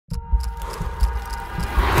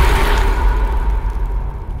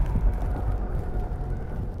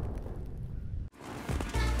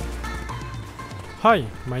Hi,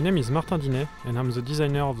 my name is Martin Dinet and I'm the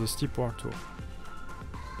designer of the Steep World Tour.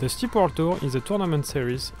 The Steep World Tour is a tournament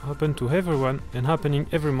series open to everyone and happening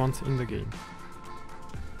every month in the game.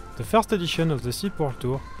 The first edition of the Steep World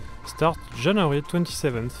Tour starts January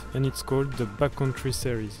 27th and it's called the Backcountry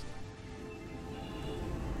Series.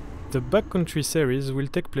 The Backcountry Series will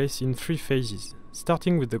take place in 3 phases,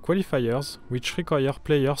 starting with the qualifiers, which require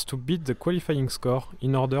players to beat the qualifying score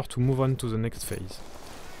in order to move on to the next phase.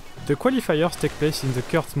 The qualifiers take place in the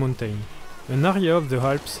Kurz Mountain, an area of the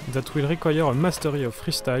Alps that will require a mastery of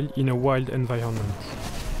freestyle in a wild environment.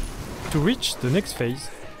 To reach the next phase,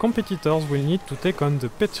 competitors will need to take on the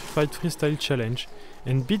Petrified Freestyle Challenge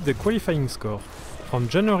and beat the qualifying score from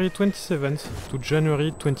January 27th to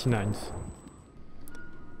January 29th.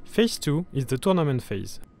 Phase 2 is the tournament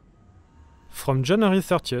phase. From January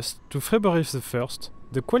 30th to February 1st,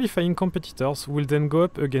 the qualifying competitors will then go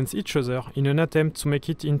up against each other in an attempt to make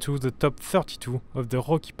it into the top 32 of the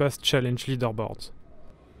Rocky Pass Challenge leaderboard.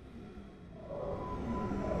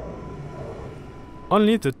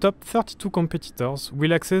 Only the top 32 competitors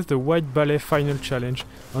will access the White Ballet Final Challenge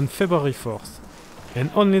on February 4th,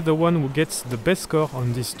 and only the one who gets the best score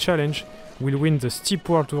on this challenge will win the Steep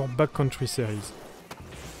World Tour Backcountry Series.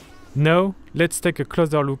 Now, let's take a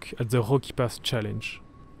closer look at the Rocky Pass Challenge.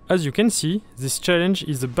 As you can see, this challenge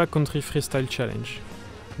is a backcountry freestyle challenge,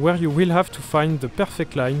 where you will have to find the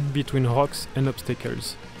perfect line between rocks and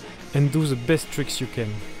obstacles, and do the best tricks you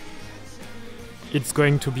can. It's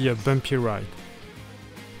going to be a bumpy ride.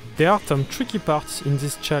 There are some tricky parts in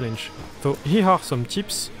this challenge, so here are some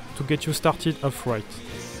tips to get you started off right.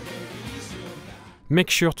 Make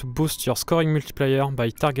sure to boost your scoring multiplier by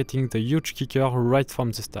targeting the huge kicker right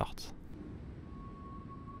from the start.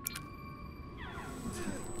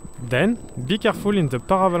 Then, be careful in the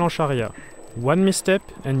paravalanche area. One misstep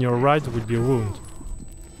and your ride will be ruined.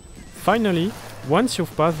 Finally, once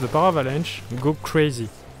you've passed the paravalanche, go crazy.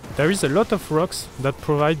 There is a lot of rocks that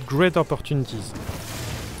provide great opportunities.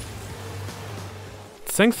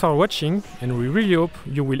 Thanks for watching, and we really hope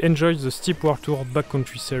you will enjoy the Steep World Tour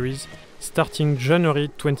Backcountry Series starting January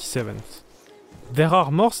 27th. There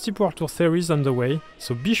are more Steep World Tour series on the way,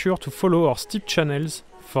 so be sure to follow our Steep channels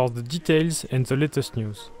for the details and the latest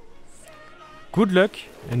news. Good luck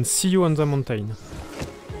and see you on the mountain!